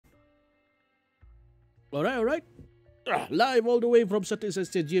Alright. Live all the way from Saturday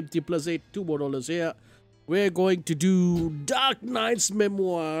GMT plus 8, $2 here. We're going to do Darknights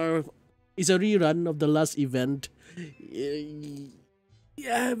Memoir. It's a rerun of the last event.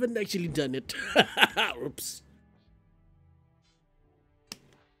 Yeah, I haven't actually done it. Oops.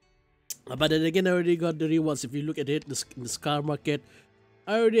 But then again, I already got the rewards. If you look at it, in the Scar Market,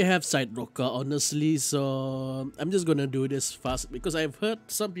 I already have Side Rocker, honestly. So I'm just gonna do this fast because I've heard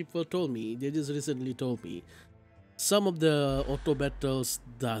some people told me, they just recently told me, some of the auto battles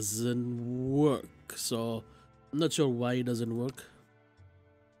doesn't work. So I'm not sure why it doesn't work.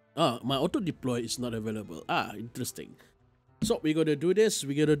 Ah, my auto deploy is not available. Ah, interesting. So we're gonna do this.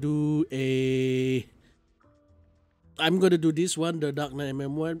 We're gonna do a... I'm gonna do this one, the Darknights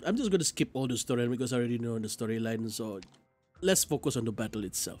Memoir. I'm just gonna skip all the storyline because I already know the storyline. So let's focus on the battle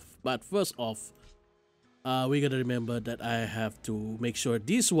itself. But first off, we gotta remember that I have to make sure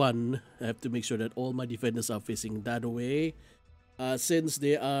this one, I have to make sure that all my defenders are facing that way. Since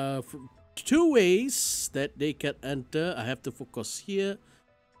there are two ways that they can enter, I have to focus here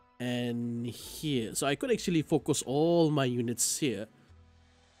and here. So I could actually focus all my units here.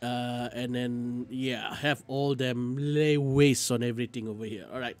 And then, yeah, have all them lay waste on everything over here.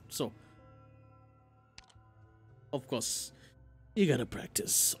 Alright, so, of course, you gotta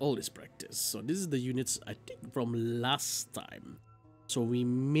practice, always practice. So this is the units, I think, from last time. So we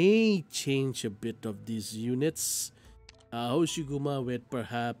may change a bit of these units. Hoshiguma with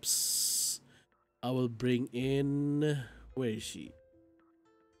perhaps, I will bring in, where is she?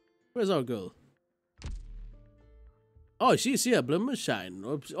 Where's our girl? Oh, she's here, Blummershine.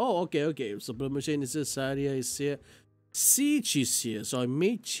 Oh, okay. So Blummershine is here, Saria is here, Siege is here. So I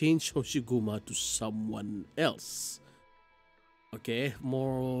may change Hoshiguma to someone else. Okay,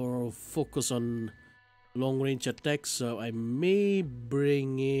 more focus on long-range attacks. So I may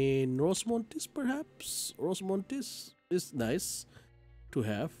bring in Rosmontis, perhaps. Rosmontis is nice to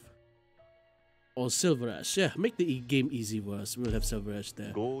have. Or Silverash. Yeah, make the game easy for us. We'll have Silverash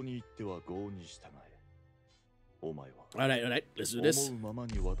there. Alright, let's do this.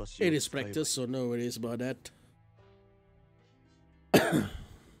 It is practice, so no worries about that.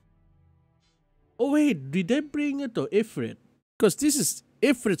 Oh wait, did they bring it to Ifrit? Because this is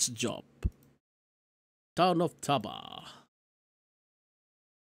Ifrit's job. Town of Taba.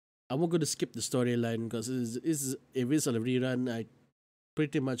 I'm not going to skip the storyline because if it's a rerun, I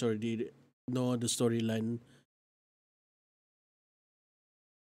pretty much already know the storyline.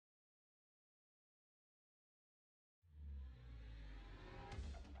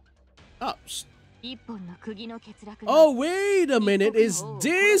 Oh, wait a minute, it's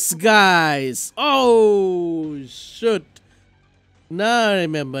these guys! Oh, shoot. Now I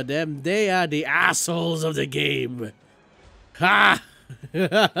remember them. They are the assholes of the game. Ha!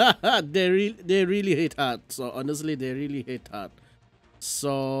 they really hate hard. So honestly, they really hate hard.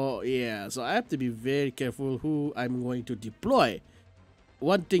 So yeah, so I have to be very careful who I'm going to deploy.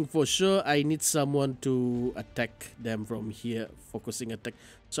 One thing for sure, I need someone to attack them from here, focusing attack.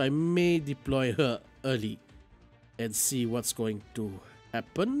 So I may deploy her early and see what's going to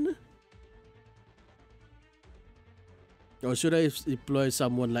happen. Or should I deploy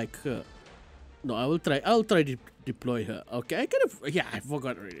someone like her? No, I'll try to deploy her. Okay, I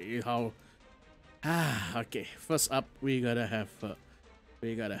forgot already how. Okay. First up, we gotta have her.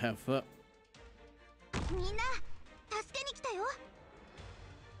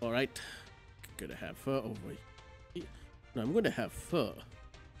 Alright. Gonna have her over here. No, I'm gonna have her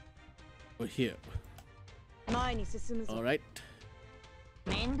over here. Alright.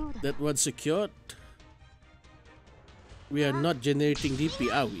 That one's secured. We are not generating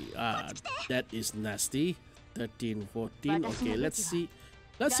DP, are we? That is nasty. 13, 14. Okay, let's see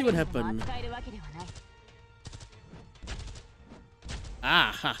what happened.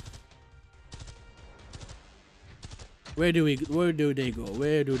 Aha! Where do they go?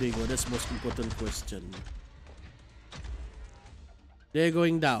 Where do they go? That's the most important question. They're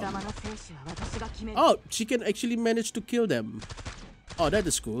going down. Oh, she can actually manage to kill them. Oh, that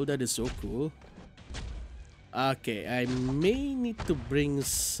is cool. That is so cool. Okay, I may need to bring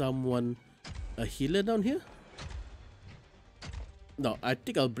someone, a healer down here. No, I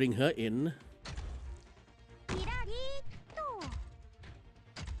think I'll bring her in.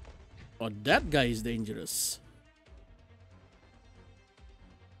 Oh, that guy is dangerous.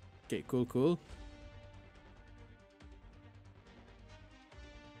 Okay, cool.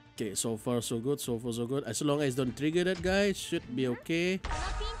 Okay, so far so good. As long as I don't trigger that guy, should be okay.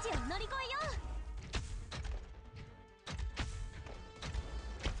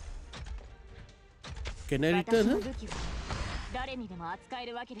 Can I return her?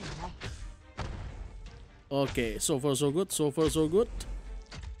 Okay, so far so good. So far so good.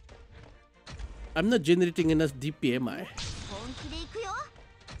 I'm not generating enough DP, am I?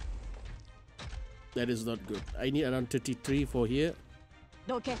 That is not good. I need around 33 for here.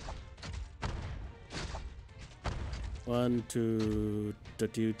 1, 2,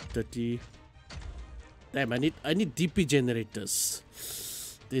 30, 30. Damn, I need DP generators.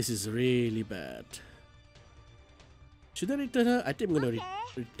 This is really bad. Should I return her? I think I'm gonna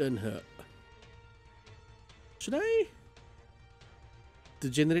return her. Should I? To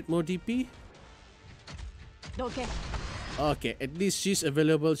generate more DP? Okay, at least she's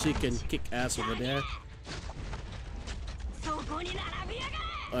available. She can kick ass over there.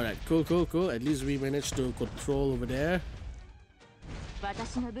 Alright, cool, cool, cool. At least we managed to control over there.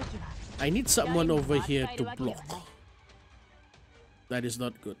 I need someone over here to block. That is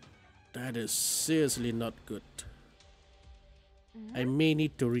not good. That is seriously not good. I may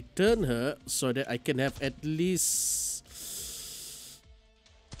need to return her so that I can have at least...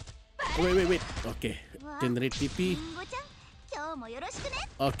 Wait. Okay, generate TP.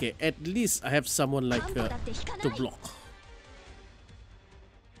 Okay, at least I have someone like her to block.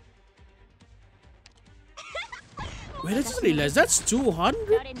 Wait, I just realized that's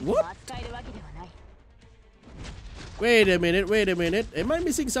 200? What? Wait a minute. Am I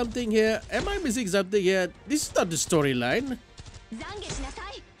missing something here? This is not the storyline.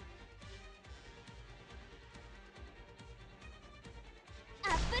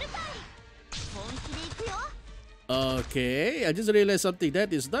 Okay, I just realized something.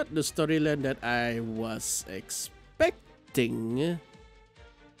 That is not the storyline that I was expecting.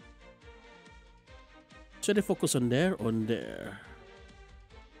 Should I focus on there? On there.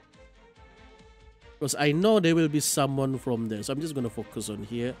 Because I know there will be someone from there. So I'm just going to focus on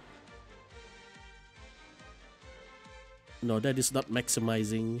here. No, that is not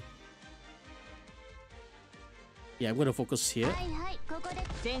maximizing. Yeah, I'm going to focus here.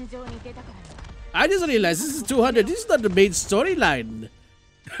 I just realized this is 200. This is not the main storyline.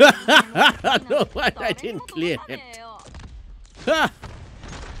 No, I didn't clear it.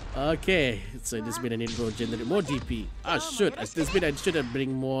 Okay, so this means I need to go generate more DP. Ah, shoot. This means I should have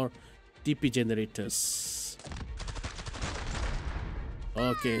bring more DP generators.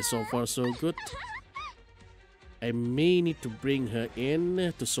 Okay, so far so good. I may need to bring her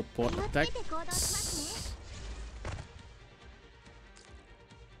in to support attacks.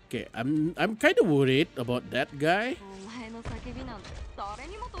 Okay, I'm kind of worried about that guy.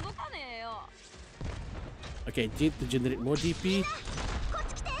 Okay, need to generate more DP.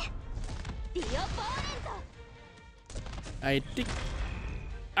 I think...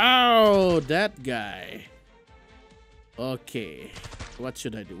 Oh, that guy. Okay. What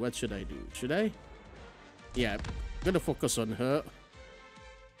should I do? Should I? Yeah, I'm gonna focus on her.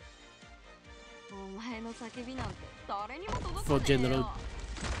 For general...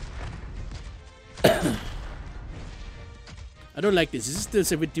 I don't like this. This is still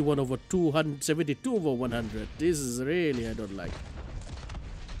 71 over 200, 72 over 100. This is really, I don't like.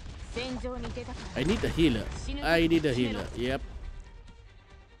 I need a healer. Yep.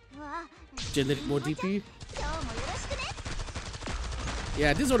 Generate more DP.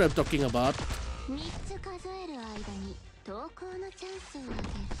 Yeah, this is what I'm talking about.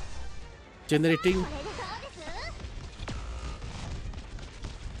 Generating.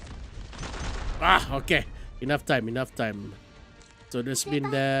 Ah, okay. Enough time. So this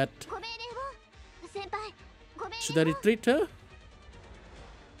means that... Should I retreat her?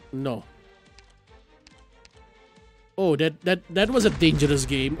 No. Oh, that was a dangerous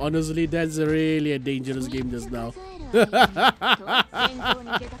game. Honestly, that's really a dangerous game just now.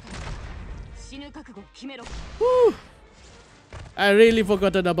 Whew. I really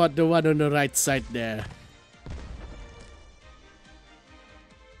forgotten about the one on the right side there.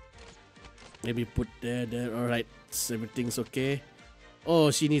 Maybe put there. Alright, everything's okay.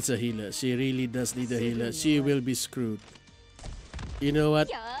 Oh, she needs a healer. She really does need a healer. She will be screwed. You know what?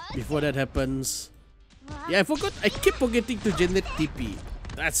 Before that happens... Yeah, I forgot. I keep forgetting to generate TP.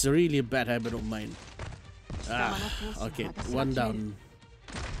 That's really a bad habit of mine. Ah, okay, one down.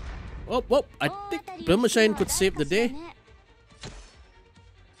 Oh, I think Permashine could save the day.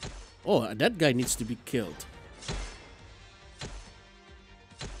 Oh, that guy needs to be killed.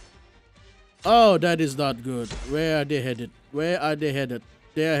 Oh, that is not good. Where are they headed? They are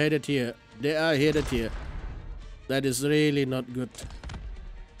headed here. That is really not good.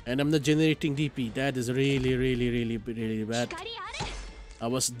 And I'm not generating DP. That is really bad. I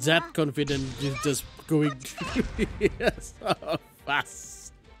was that confident just going so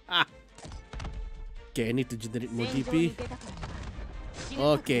fast. Okay, I need to generate more DP.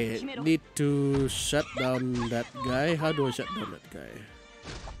 Okay, need to shut down that guy. How do I shut down that guy?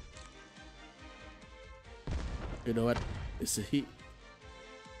 You know what? It's a he.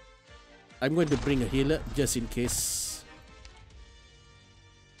 I'm going to bring a healer just in case.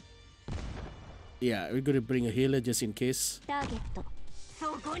 Yeah, we're going to bring a healer just in case.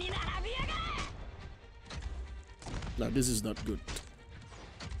 No, this is not good.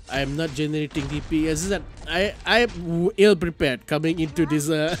 I am not generating DPS. That I'm ill prepared coming into this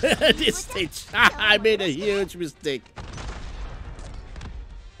this stage. I made a huge mistake.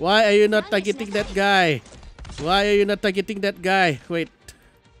 Why are you not targeting that guy? Why are you not targeting that guy? Wait,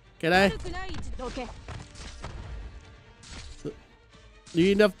 can I? Do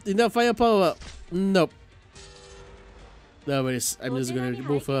you enough firepower? Nope. No worries. I'm just gonna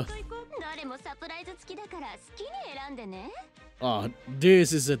remove her. Oh,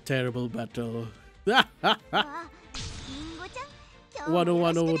 this is a terrible battle.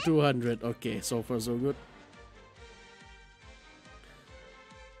 101 over 200. Okay, so far so good.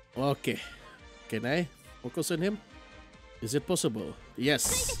 Okay. Can I focus on him? Is it possible?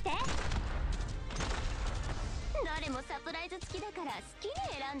 Yes.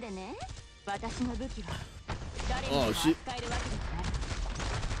 Oh shit.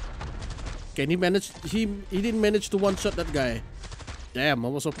 Can he manage? He didn't manage to one shot that guy. Damn, I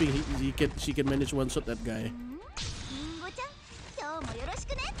was hoping she can manage one shot that guy.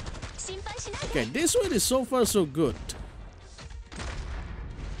 Okay, this one is so far so good.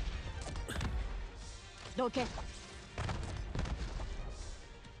 Okay,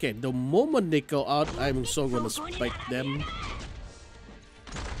 the moment they go out, I'm so gonna spike them.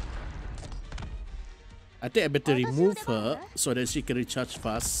 I think I better remove her so that she can recharge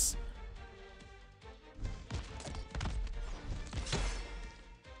fast.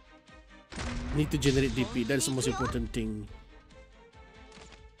 Need to generate DP, that is the most important thing.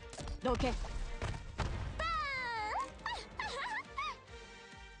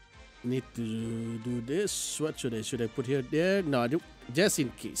 Need to do this. What should I put here? There? No, just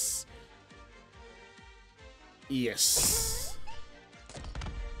in case. Yes.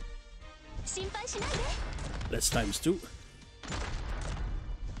 That's ×2.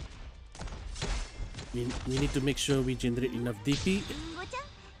 We need to make sure we generate enough DP.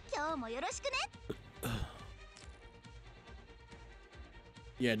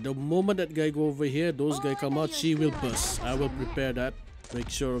 Yeah, the moment that guy go over here, those guys come out, she will burst. I will prepare that. Make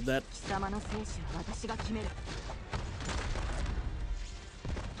sure of that.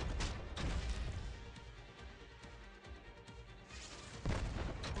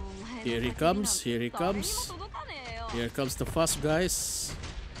 Here he comes, here he comes. Here comes the fast guys.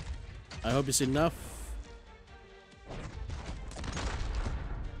 I hope it's enough.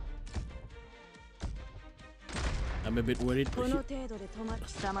 I'm a bit worried.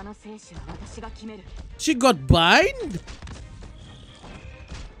 She got bind?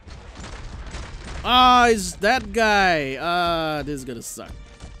 Ah, it's that guy. Ah, this is gonna suck.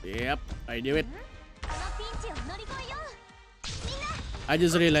 Yep, I knew it. I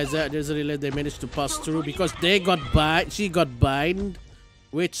just realized that. I just realized they managed to pass through because they got bind. She got bind,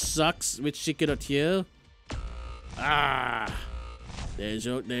 which sucks. Which she cannot heal. Ah,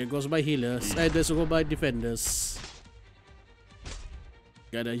 there goes my healers. And there's go my defenders.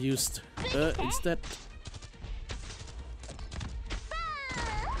 Gotta use instead.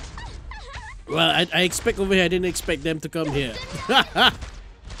 Well, I expect over here. I didn't expect them to come here.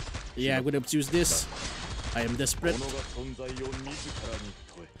 Yeah, I'm gonna choose this. I am desperate.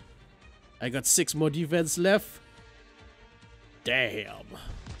 I got 6 more defense left. Damn.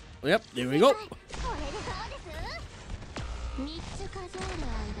 Yep, there we go.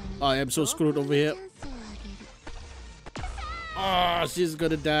 I am so screwed over here. Oh, she's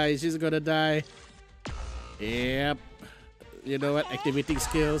gonna die. She's gonna die. Yep. You know what? Activating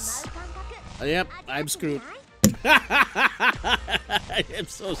skills. Yep, I'm screwed. I am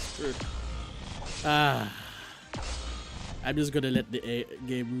so screwed. Ah. I'm just gonna let the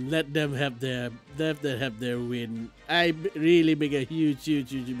game, let them have their win. I really make a huge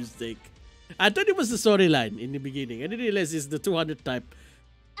mistake. I thought it was the storyline in the beginning. I didn't realize it's the 200 type.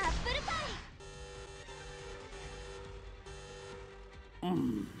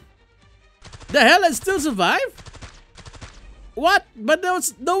 The hell, I still survive? What? But no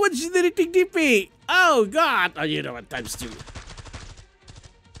one's generating DP. Oh god! Oh, you know what? ×2.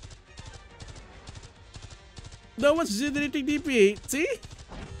 No one's generating DP. See?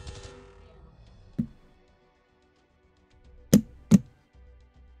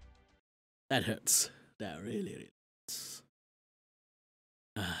 That hurts. That really hurts.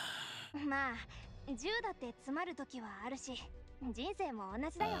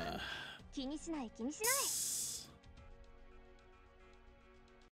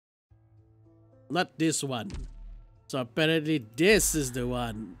 Not this one. So apparently this is the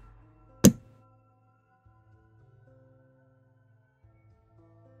one.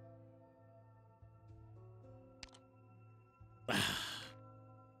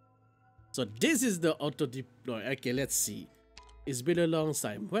 So this is the auto deploy. Okay, let's see. It's been a long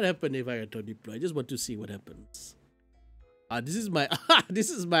time. What happened if I auto deploy? I just want to see what happens. This is my this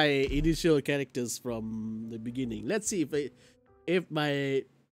is my initial characters from the beginning. Let's see if my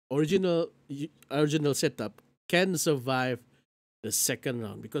original setup can survive the second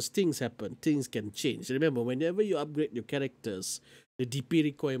round, because things happen, things can change. Remember, whenever you upgrade your characters, the DP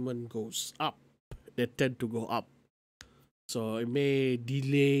requirement goes up. They tend to go up. So it may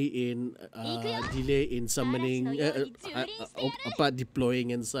delay in summoning, apart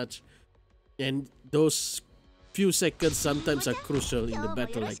deploying and such. And those few seconds sometimes are crucial in a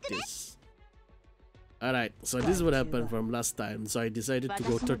battle like this. Alright, so this is what happened from last time. So I decided to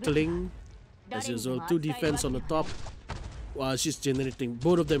go turtling. As usual, 2 defense on the top. While she's generating,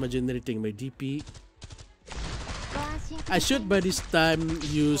 both of them are generating my DP. I should by this time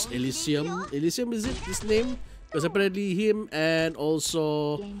use Elysium. Elysium, is it his name? Because apparently him and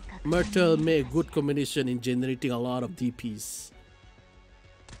also Myrtle make a good combination in generating a lot of DPs.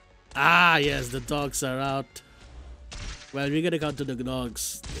 Ah, yes, the dogs are out. Well, we're gonna counter the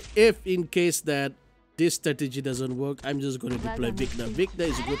dogs. If in case that this strategy doesn't work, I'm just gonna deploy Vigna. Vigna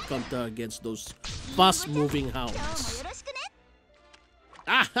is a good counter against those fast-moving hounds.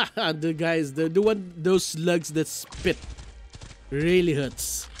 Ah, the guys, the one, those slugs that spit really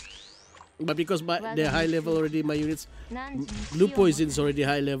hurts. But because they're high level already, my units, blue poison is already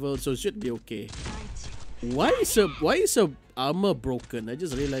high level, so it should be okay. Why is her armor broken? I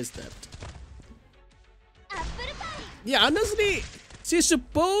just realized that. Yeah, honestly, she's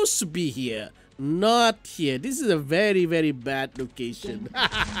supposed to be here, not here. This is a very, very bad location.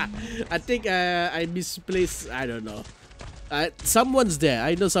 I think I misplaced. I don't know. Someone's there.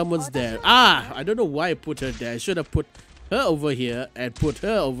 I know someone's there. Ah, I don't know why I put her there. I should have put her over here and put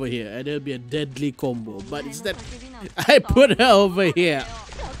her over here, and it'll be a deadly combo. But instead, I put her over here.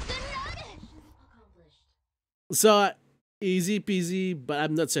 So easy peasy, but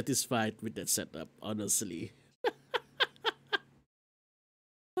I'm not satisfied with that setup, honestly.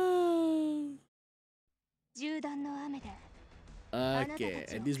 Okay,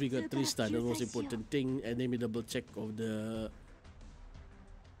 at least we got 3 star. The most important thing, and then we double check of the.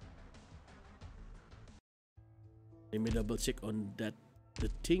 Let me double check on that. The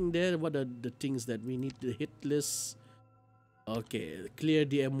thing there. What are the things that we need to hit list? Okay, clear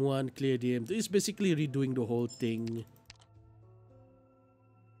the M1, clear the M2. It's basically redoing the whole thing.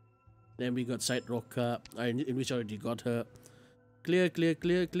 Then we got side rocker, in which I already got her. Clear, clear,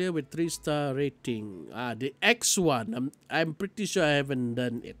 clear, clear with 3 star rating. Ah, the X1. I'm pretty sure I haven't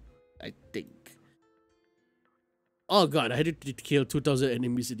done it. I think. Oh god, I had to kill 2000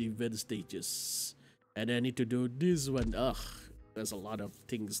 enemies in the event stages. And I need to do this one. Ugh, there's a lot of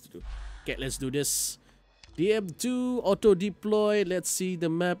things to do. Okay, let's do this. DM2 auto deploy. Let's see, the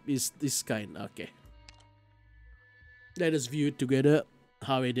map is this kind. Okay. Let us view it together.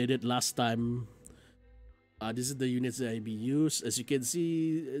 How I did it last time. This is the units that I be used. As you can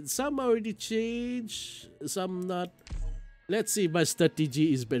see, some already changed, some not. Let's see if my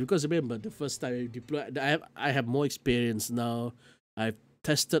strategy is better. Because remember, the first time I deployed, I have more experience now. I've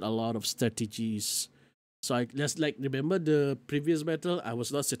tested a lot of strategies. So remember the previous battle, I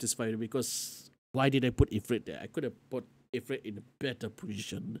was not satisfied because why did I put Ifrit there? I could have put Ifrit in a better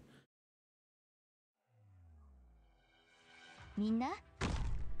position.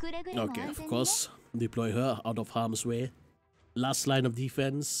 Okay, of course, deploy her out of harm's way. Last line of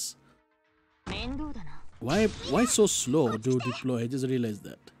defense. Why so slow to deploy? I just realized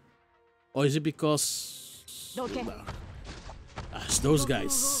that. Or is it because those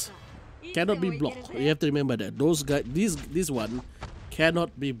guys cannot be blocked? You have to remember that those guys, this one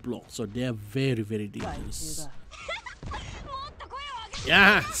cannot be blocked, so they are very, very dangerous.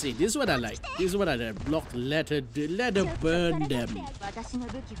 Yeah, see, this is what I like. This is what I like. Block, let her burn them.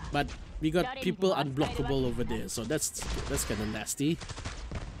 But we got people unblockable over there, so that's kind of nasty.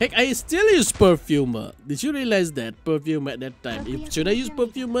 Heck, I still use Perfumer. Did you realize that? Perfumer at that time. Should I use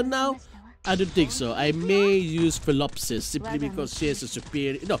Perfumer now? I don't think so. I may use Philopsis simply because she has a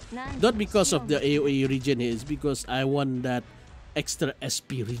superior. No, not because of the AoE regen here. It's because I want that extra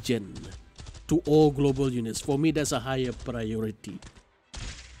SP regen to all global units. For me, that's a higher priority.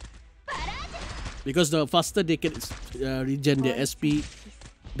 Because the faster they can regen their SP,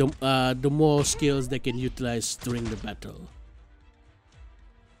 the more skills they can utilize during the battle.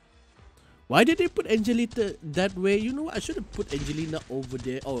 Why did they put Angelita that way? You know, I should have put Angelina over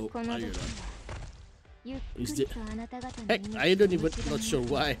there. Oh, I don't know. Is it? Heck, I don't even not sure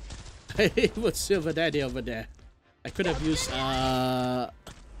why. It was Silver Daddy over there. I could have used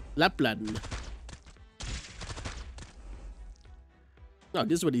Lapland. No,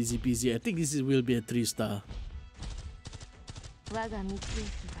 this one easy peasy. I think this will be a 3-star.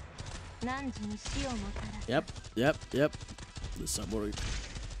 Yep. The samurai.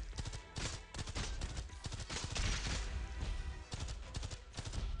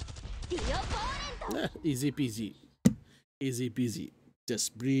 Easy peasy. Easy peasy.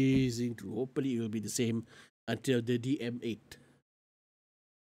 Just breezing through. Hopefully it will be the same until the DM8.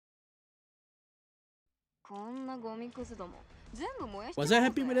 Was I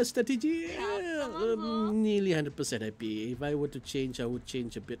happy with the strategy? Nearly 100% happy. If I were to change, I would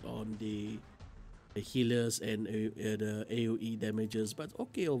change a bit on the healers and the AoE damages. But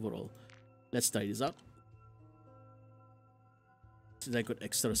okay overall. Let's try this out. Since I got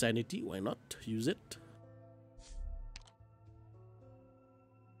extra sanity, why not use it?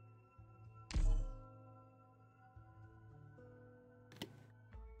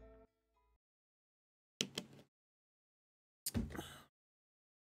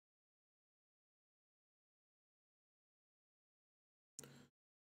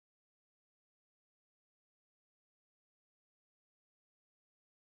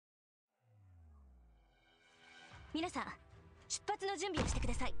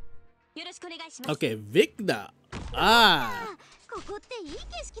 Okay, Vigna.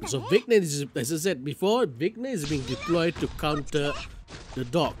 So Vigna is, as I said before, Vigna is being deployed to counter the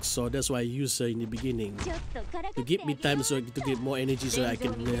dogs. So that's why I use her in the beginning. To give me time so to get more energy so I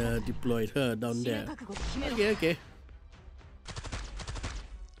can deploy her down there. Okay.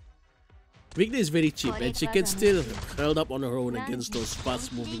 Vigna is very cheap and she can still hold up on her own against those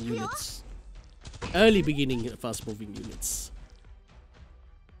fast moving units. Early beginning fast moving units.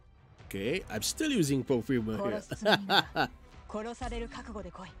 Okay, I'm still using Perfumer here.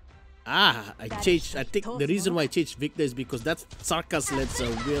 I changed. I think the reason why I changed Victor is because that Sarkaz Lancer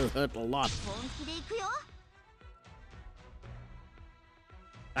will hurt a lot.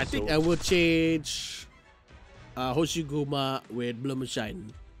 I think I will change Hoshiguma with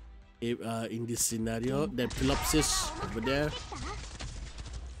Blumshine in this scenario. Then Philopsis over there.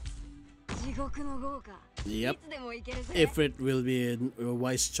 Yep. Ifrit will be a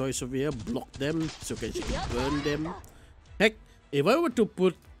wise choice over here. Block them so she can burn them. Heck, if I were to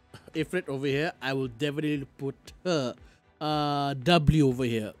put Ifrit over here, I will definitely put her W over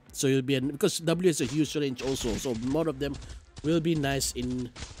here. So it'll be because W has a huge range also. So more of them will be nice in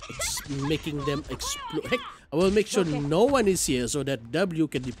making them explode. Heck, I will make sure no one is here so that W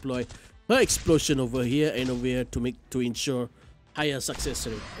can deploy her explosion over here and over here to ensure higher success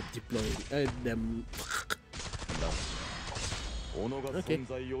rate of deploying them. Okay.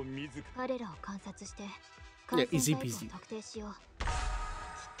 Yeah, easy peasy.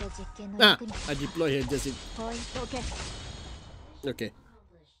 I deploy here just in. Okay.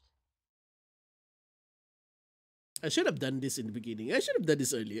 I should have done this in the beginning. I should have done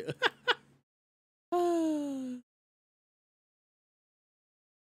this earlier. To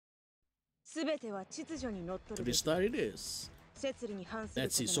restart it is.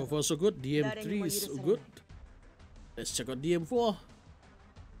 Let's see, so far so good. DM3 is good. Let's check out DM4.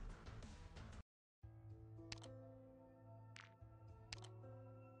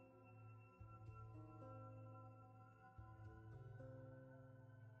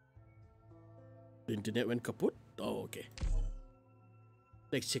 The internet went kaput? Oh, okay.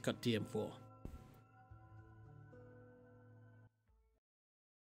 Let's check out DM4.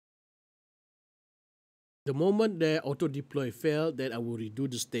 The moment the auto deploy failed, then I will redo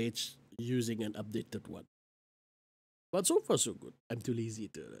the stage using an updated one. But so far so good. I'm too lazy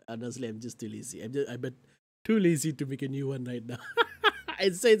to. Honestly, I'm just too lazy. I'm too lazy to make a new one right now.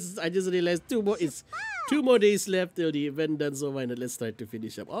 And since I just realized two more days left till the event done, so why not? Let's try to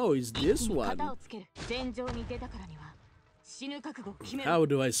finish up. Oh, it's this one. How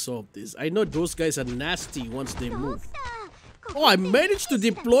do I solve this? I know those guys are nasty once they move. Oh, I managed to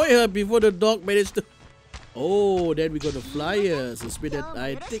deploy her before the dog managed to. Oh, then we got the flyers. It's been that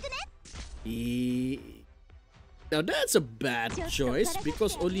I think. Now that's a bad choice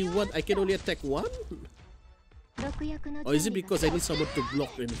because only one. I can only attack one. Or is it because I need someone to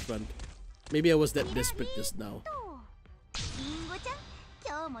block in front? Maybe I was that desperate just now.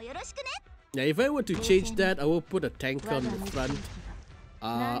 Yeah, if I were to change that, I will put a tanker on the front.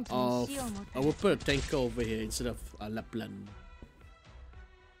 I will put a tanker over here instead of Lapland.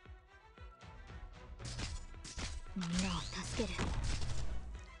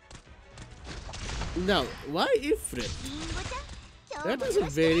 Now, why Ifrit? That is a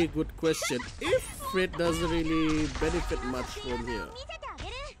very good question. Ifrit doesn't really benefit much from here,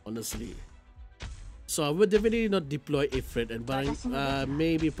 honestly. So I would definitely not deploy Ifrit and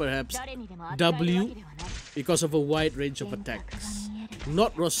maybe perhaps W because of a wide range of attacks.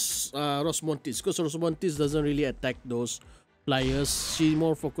 Not Rosmontis, because Rosmontis doesn't really attack those flyers. She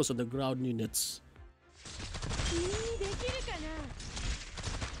more focused on the ground units.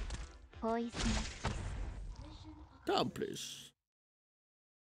 Down, please.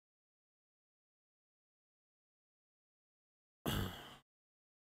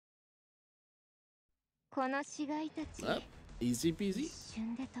 Easy peasy.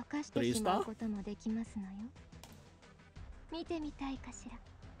 3-star.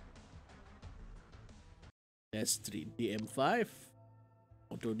 S3 DM5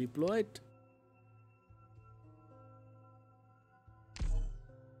 auto deployed.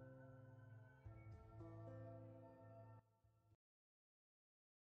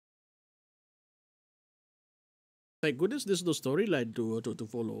 Thank goodness there's no storyline to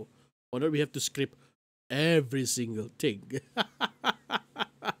follow. Or not we have to script every single thing.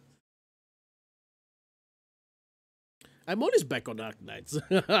 I'm always back on Darknights.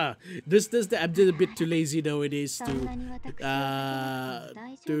 I'm just a bit too lazy nowadays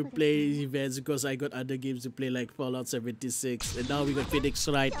to play events because I got other games to play like Fallout 76 and now we got Phoenix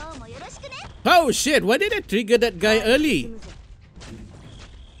Wright. Oh shit, why did I trigger that guy early?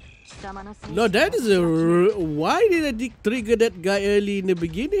 No, that is a... Why did I trigger that guy early in the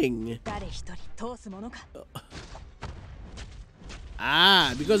beginning?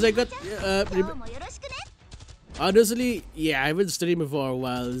 Because I got... honestly, yeah, I haven't streamed for a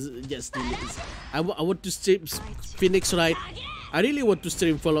while. Just I want to stream Phoenix Wright. I really want to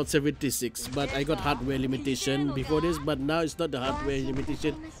stream Fallout 76, but I got hardware limitation before this. But now it's not the hardware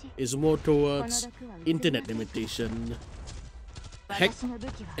limitation; it's more towards internet limitation. Heck,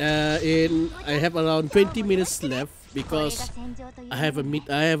 I have around 20 minutes left because I have a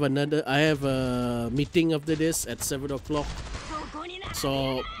meeting after this at 7 o'clock.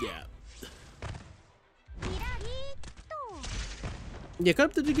 So yeah. Yeah,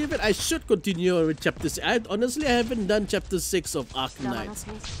 come to the give it. I should continue with chapter 6. Honestly, I haven't done chapter 6 of Darknights.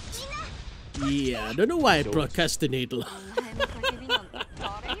 Yeah, I don't know why I procrastinate.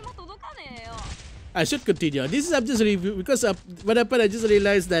 I should continue. This is I'm just review because what happened. I just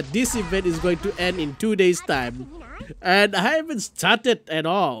realized that this event is going to end in 2 days' time, and I haven't started at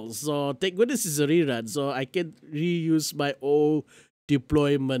all. So thank goodness it's a rerun, so I can reuse my old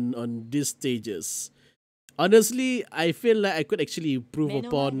deployment on these stages. Honestly, I feel like I could actually improve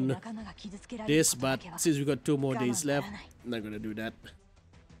upon this, but since we got 2 more days left, I'm not gonna do that.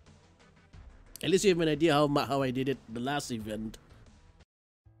 At least you have an idea how I did it the last event.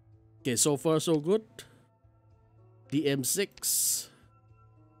 Okay, so far so good. DM6.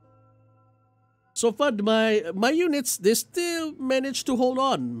 So far, my units, they still managed to hold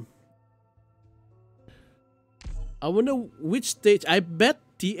on. I wonder which stage. I bet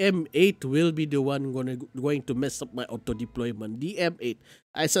DM8 will be the one going to mess up my auto deployment. DM8.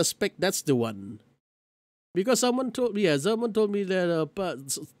 I suspect that's the one. Because someone told me that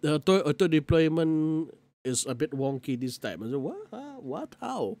the auto deployment is a bit wonky this time. I said, what? What?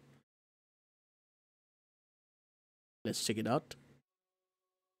 How? Let's check it out.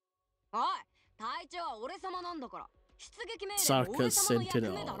 Sarkis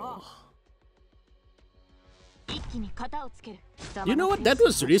Sentinel. You know what? That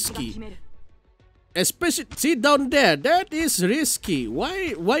was risky. Especially, see down there. That is risky.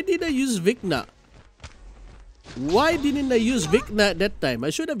 Why did I use Vigna? Why didn't I use Vigna at that time? I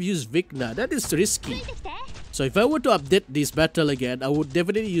should have used Vigna. That is risky. So if I were to update this battle again, I would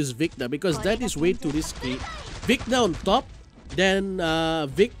definitely use Vigna because that is way too risky. Vigna on top, then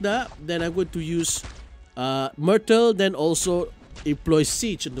Vigna, then I'm going to use Myrtle, then also employ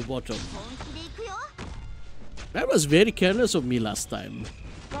Siege in the bottom. That was very careless of me last time.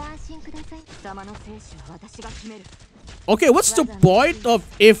 Okay, what's the point of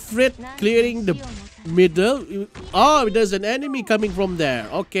Ifrit clearing the middle? Oh, there's an enemy coming from there.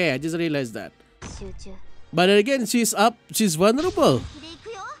 Okay, I just realized that. But again, she's up. She's vulnerable.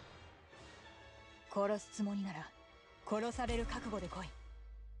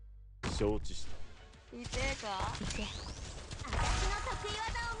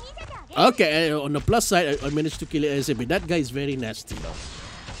 Okay, on the plus side, I managed to kill ASAP. That guy is very nasty.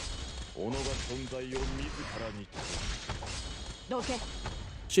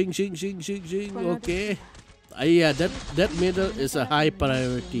 Shing, shing, shing, shing, shing. Okay. Yeah, that middle is a high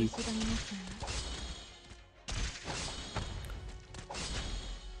priority.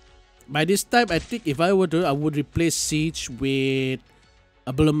 by this time, I think if I were to, I would replace Siege with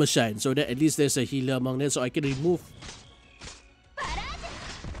a Blood Machine, so that at least there's a healer among them, so I can remove.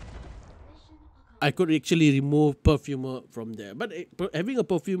 I could actually remove Perfumer from there, but having a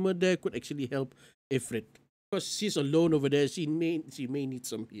Perfumer there could actually help Ifrit, because she's alone over there. She may need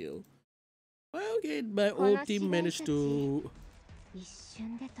some heal. Well, okay, my whole team managed to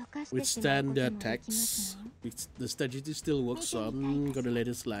withstand the attacks. The strategy still works, so I'm gonna let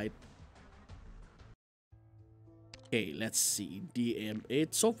it slide. Okay, let's see.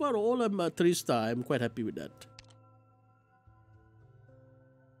 DM8. So far, all I'm 3-star. I'm quite happy with that.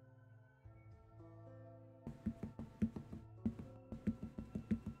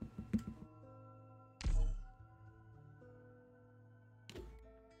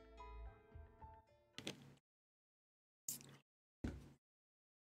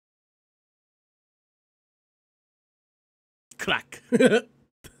 Crack. The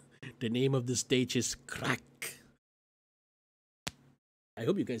name of the stage is Crack. I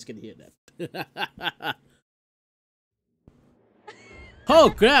hope you guys can hear that.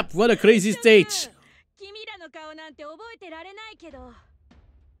 Oh crap, what a crazy stage.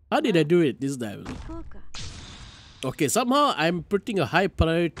 How did I do it this time? Okay, somehow I'm putting a high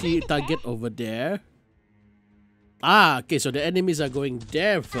priority target over there. Ah, okay, so the enemies are going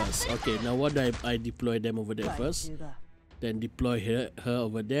there first. Okay, now what do I deploy them over there first? Then deploy her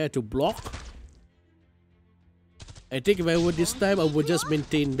over there to block. I think if I were this time, I would just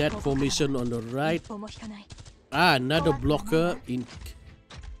maintain that formation on the right. Ah, another blocker in.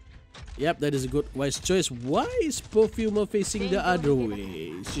 Yep, that is a good wise choice. Why is Perfumer facing the other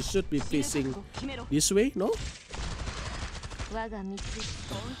way? She should be facing this way, no? Let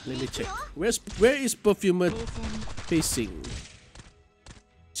me check. Where is Perfumer facing?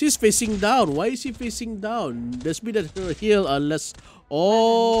 She's facing down. Why is she facing down? Does mean that her heal are less.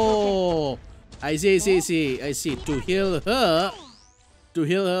 Oh, I see. To heal her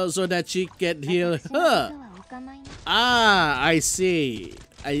so that she can heal her. Ah, I see.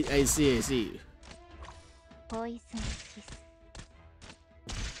 I see.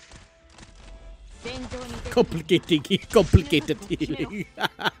 Complicated healing.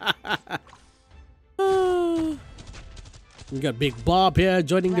 We got Big Bob here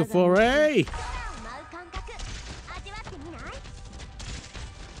joining the foray.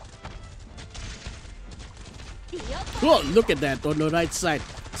 Oh, look at that on the right side.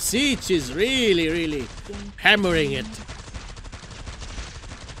 Siege is really hammering it.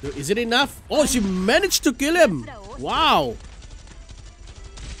 Is it enough? Oh, she managed to kill him. Wow.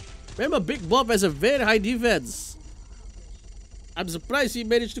 Remember, Big Bob has a very high defense. I'm surprised he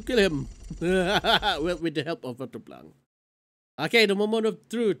managed to kill him. Well, with the help of Butterblanc. Okay, the moment of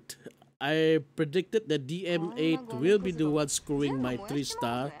truth. I predicted that DM8 will be the one scoring my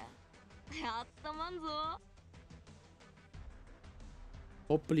 3-star.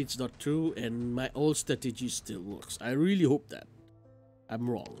 Hopefully it's not true and my old strategy still works. I really hope that. I'm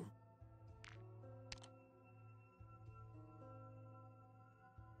wrong.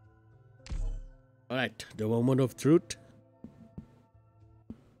 Alright, the moment of truth.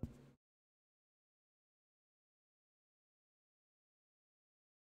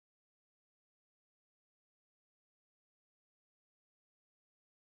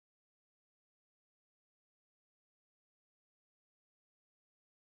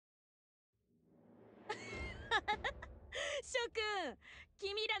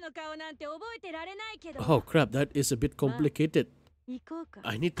 Oh crap, that is a bit complicated.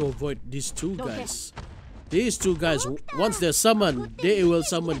 I need to avoid these two guys. These two guys, once they're summoned, they will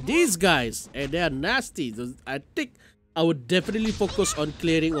summon these guys. And they are nasty. I think I would definitely focus on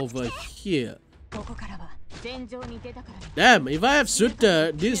clearing over here. Damn, if I have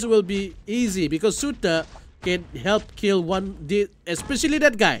Suta, this will be easy. Because Suta can help kill one, especially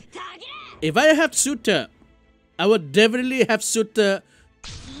that guy. If I have Suta, I would definitely have Suta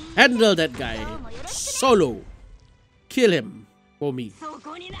handle that guy solo. Kill him for me.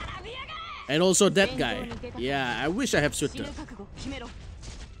 And also that guy. Yeah, I wish I have Suta.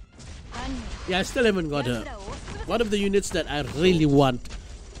 Yeah, I still haven't got her. One of the units that I really want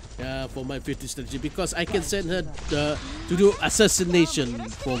for my 50 strategy, because I can send her to do assassination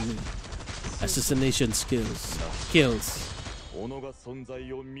for me. Assassination skills. Kills.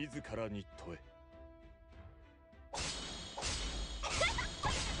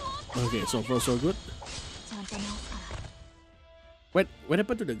 Okay, so far so good. Wait, what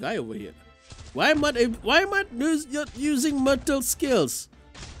happened to the guy over here? Why am I using mortal skills?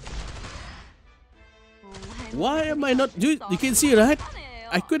 Why am I not? You can see, right?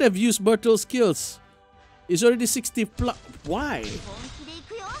 I could have used mortal skills. It's already 60 plus. Why?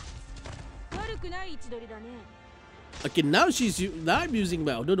 Okay, now now I'm using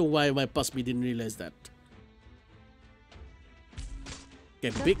my. I don't know why my past me didn't realize that.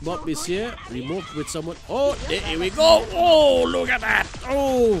 Okay, big mob is here. Remove with someone. Oh, there we go. Oh, look at that.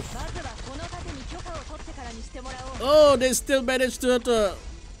 Oh. Oh, they still managed to.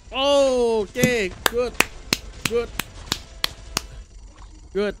 Oh, okay, good, good,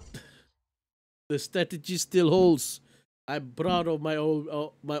 good. The strategy still holds. I'm proud of my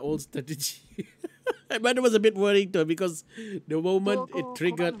old strategy. But it was a bit worrying too because the moment it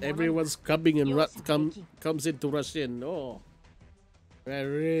triggered, everyone's coming and comes in to rush in. Oh, that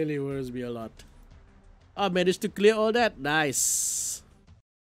really worries me a lot. I managed to clear all that. Nice.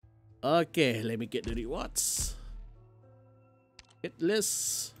 Okay, let me get the rewards. Hit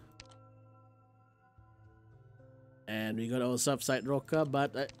list. And we got our subside rocker,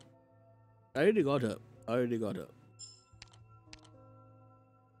 but I already got her. I already got her.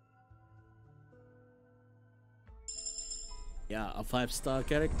 Yeah, a 5-star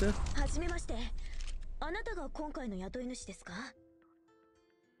character.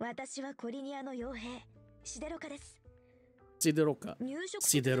 Sideroka.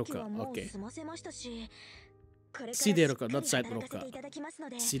 Sideroka, okay. Sideroka, not side roka.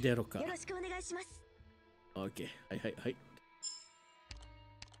 Sideroka. Okay, hi.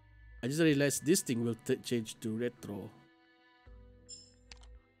 I just realized this thing will change to retro.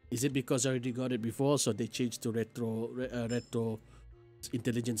 Is it because I already got it before, so they changed to retro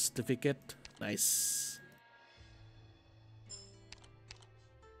intelligence certificate? Nice.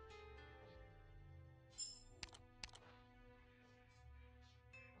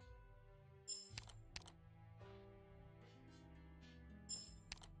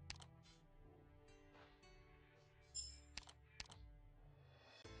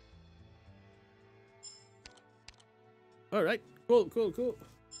 All right, cool.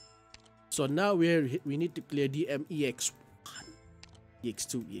 So now we need to clear the EX1,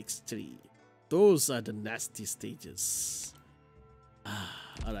 EX2, EX3. Those are the nasty stages.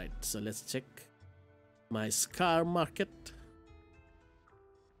 All right, so let's check my Scar market.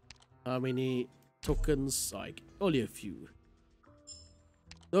 How many tokens? Oh, only a few.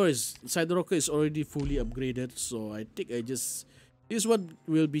 No, Sideroka is already fully upgraded, so I think this one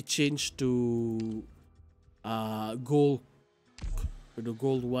will be changed to gold. The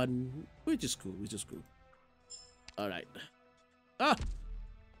gold one, which is cool. All right.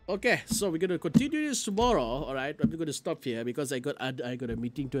 Okay, so we're gonna continue this tomorrow. All right, I'm gonna stop here because I got a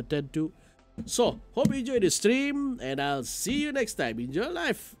meeting to attend to. So hope you enjoyed the stream, and I'll see you next time. Enjoy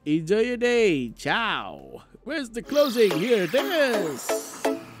life, enjoy your day. Ciao. Where's the closing? Here it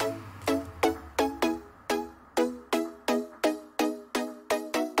is.